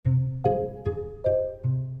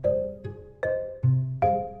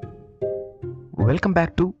Welcome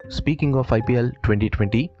back to Speaking of IPL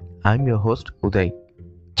 2020. I'm your host Uday.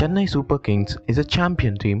 Chennai Super Kings is a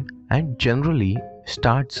champion team and generally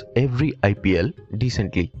starts every IPL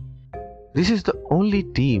decently. This is the only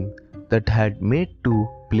team that had made to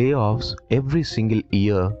playoffs every single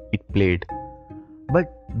year it played.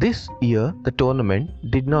 But this year the tournament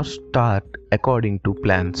did not start according to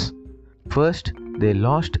plans. First, they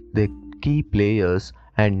lost their key players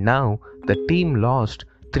and now the team lost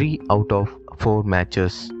 3 out of 4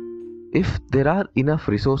 matches. If there are enough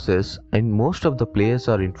resources and most of the players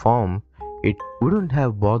are in form, it wouldn't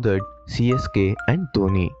have bothered CSK and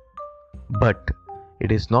Dhoni. But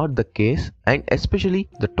it is not the case, and especially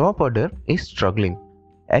the top order is struggling.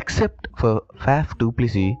 Except for Faf du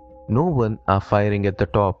Plessis, no one are firing at the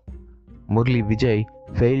top. Murli Vijay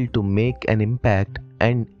failed to make an impact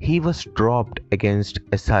and he was dropped against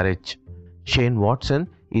SRH. Shane Watson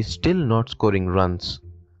is still not scoring runs.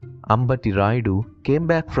 Ambati Rayudu came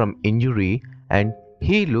back from injury and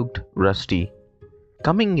he looked rusty.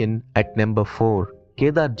 Coming in at number 4,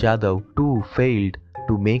 Kedar Jadhav too failed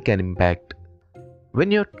to make an impact.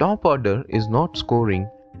 When your top order is not scoring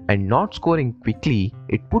and not scoring quickly,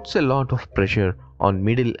 it puts a lot of pressure on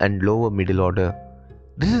middle and lower middle order.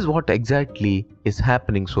 This is what exactly is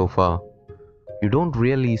happening so far. You don't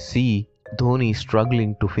really see Dhoni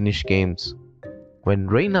struggling to finish games. When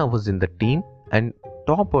Raina was in the team and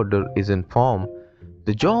top order is in form,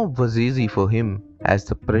 the job was easy for him as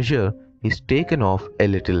the pressure is taken off a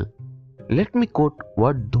little. Let me quote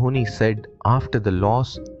what Dhoni said after the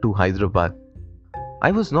loss to Hyderabad.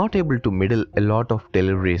 I was not able to middle a lot of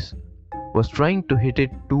deliveries. Was trying to hit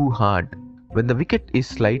it too hard. When the wicket is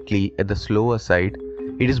slightly at the slower side,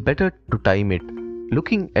 it is better to time it.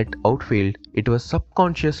 Looking at outfield, it was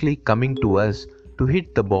subconsciously coming to us to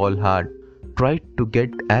hit the ball hard. Tried to get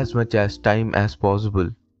as much as time as possible.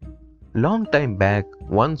 Long time back,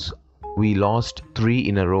 once we lost 3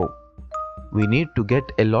 in a row. We need to get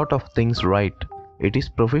a lot of things right. It is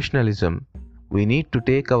professionalism. We need to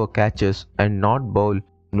take our catches and not bowl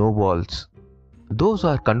no balls. Those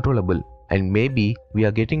are controllable and maybe we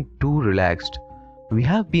are getting too relaxed. We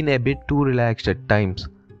have been a bit too relaxed at times.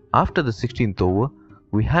 After the 16th over,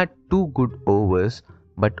 we had 2 good overs,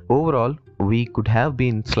 but overall we could have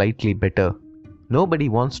been slightly better. Nobody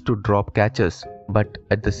wants to drop catches, but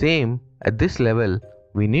at this level,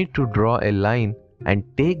 we need to draw a line and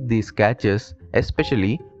take these catches,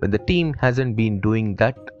 especially when the team hasn't been doing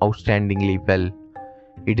that outstandingly well.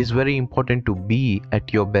 It is very important to be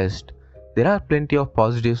at your best. There are plenty of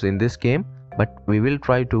positives in this game, but we will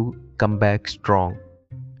try to come back strong.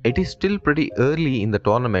 It is still pretty early in the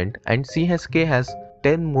tournament and CSK has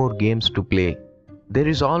 10 more games to play. There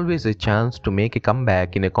is always a chance to make a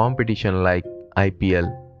comeback in a competition like IPL.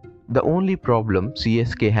 The only problem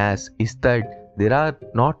CSK has is that there are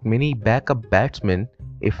not many backup batsmen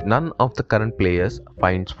if none of the current players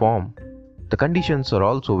finds form. The conditions are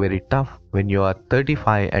also very tough when you are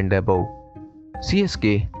 35 and above.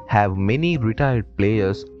 CSK have many retired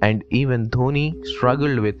players and even Dhoni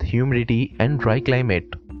struggled with humidity and dry climate.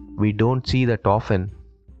 We don't see that often.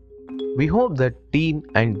 We hope that team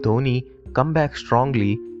and Dhoni come back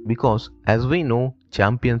strongly because as we know,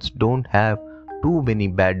 champions don't have too many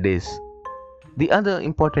bad days. The other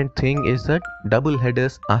important thing is that double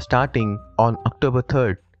headers are starting on October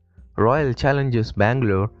 3rd. Royal Challengers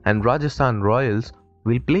Bangalore and Rajasthan Royals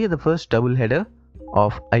will play the first double header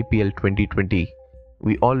of IPL 2020.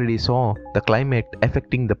 We already saw the climate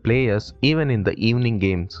affecting the players even in the evening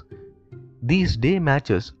games. These day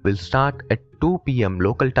matches will start at 2 p.m.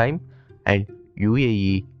 local time and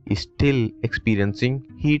UAE is still experiencing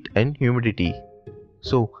heat and humidity.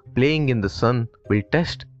 So playing in the sun will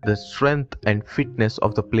test the strength and fitness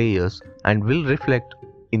of the players and will reflect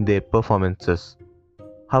in their performances.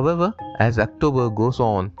 However, as October goes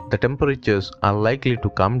on, the temperatures are likely to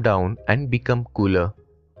come down and become cooler.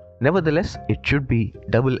 Nevertheless, it should be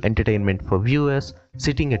double entertainment for viewers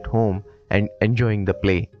sitting at home and enjoying the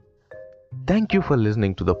play. Thank you for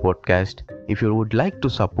listening to the podcast. If you would like to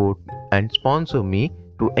support and sponsor me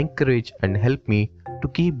to encourage and help me to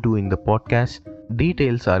keep doing the podcast,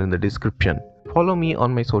 details are in the description. Follow me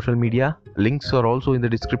on my social media. Links are also in the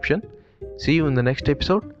description. See you in the next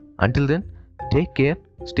episode. Until then, take care,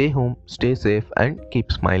 stay home, stay safe and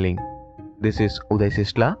keep smiling. This is Uday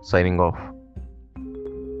Sisla signing off.